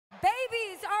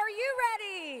Babies, are you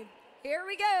ready? Here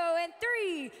we go in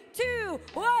 3, 2,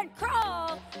 1,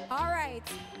 crawl. All right.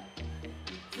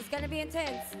 This is gonna be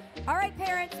intense. All right,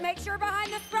 parents, make sure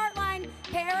behind the start line.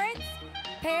 Parents,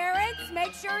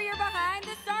 make sure you're behind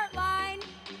the start line.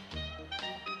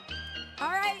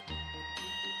 All right,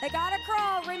 they gotta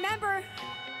crawl, remember.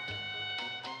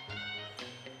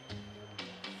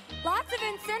 Lots of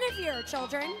incentive here,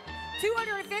 children.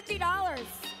 $250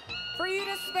 for you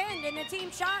to spend in the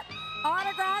team shop.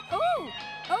 Autograph, ooh,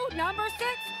 number 6,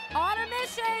 on a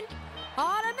mission.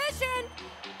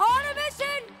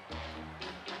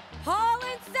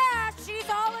 Holland Sass, she's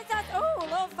Holland Sass. Ooh, a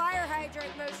little fire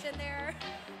hydrant motion there.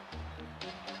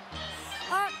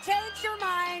 Change your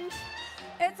mind.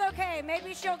 It's okay,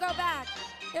 maybe she'll go back.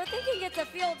 They're thinking it's a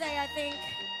field day, I think.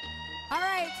 All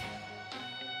right.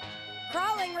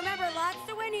 Crawling, remember, lots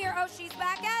to win here. Oh, she's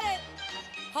back at it.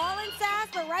 Holland Sass,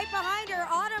 but right behind her,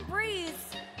 Autumn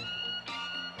Breeze.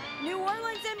 New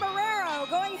Orleans and Barrero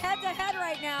going head-to-head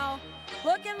right now.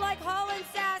 Looking like Holland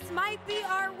Sass might be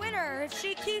our winner if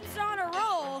she keeps on a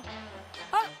roll.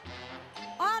 Oh,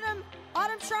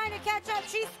 Autumn's trying to catch up.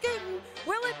 She's scooting.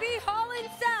 Will it be Holland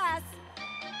Sass?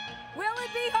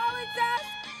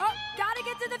 Oh, gotta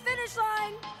get to the finish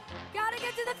line.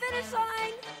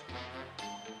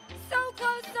 So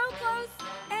close,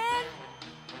 and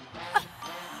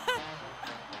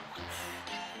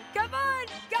come on,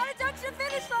 gotta touch the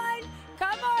finish line.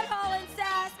 Come on, Holland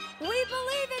Sass, we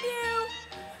believe in you.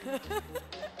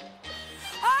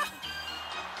 Ah!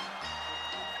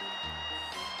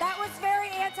 That was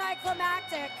very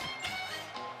anticlimactic.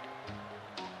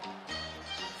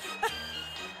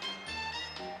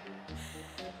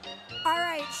 All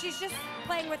right, she's just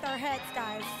playing with our heads,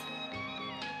 guys.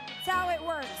 That's how it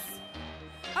works.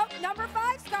 Oh, number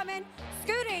 5's coming,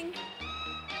 scooting.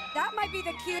 That might be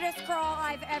the cutest crawl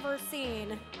I've ever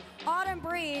seen. Autumn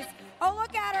Breeze. Oh,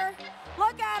 look at her.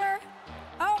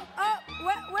 Oh,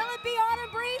 will it be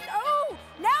Autumn Breeze? Oh,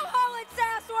 now Holland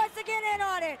Sass wants to get in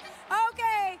on it.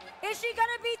 Okay, is she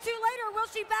gonna be too late or will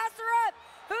she pass her up?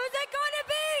 Who's it gonna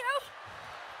be?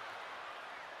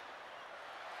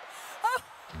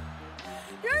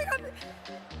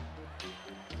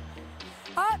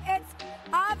 Oh, it's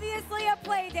obviously a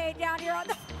play date down here on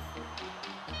the...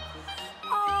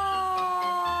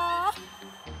 Aww.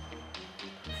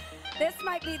 This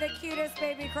might be the cutest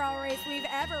baby crawl race we've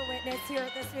ever witnessed here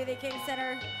at the Smoothie King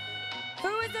Center.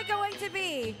 Who is it going to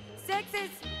be? 6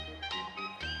 is...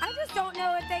 I just don't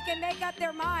know if they can make up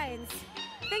their minds.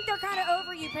 I think they're kind of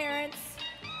over you, parents.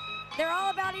 They're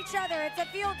all about each other. It's a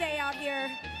field day out here.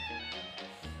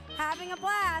 Having a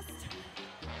blast.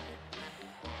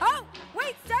 Oh,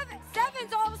 wait,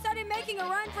 7's all of a sudden making a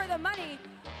run for the money.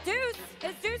 Is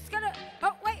Deuce gonna,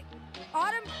 oh wait,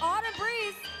 Autumn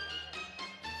Breeze.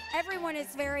 Everyone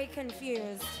is very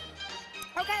confused.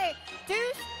 Okay,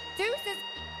 Deuce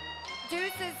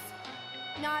is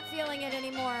not feeling it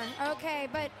anymore. Okay,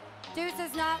 but Deuce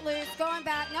is not loose, going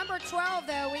back. Number 12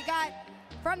 though, we got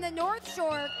from the North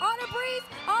Shore, Autumn Breeze,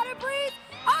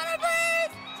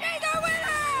 she's our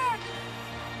winner!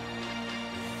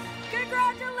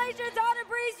 Congratulations, Autumn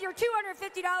Breeze. You're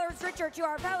 $250 richer to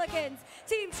our Pelicans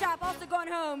team shop. Also going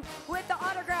home with the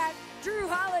autographed Drew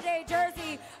Holiday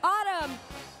jersey. Autumn,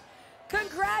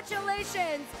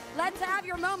 congratulations. Let's have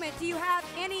your moment. Do you have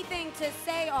anything to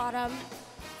say, Autumn?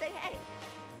 Say hey.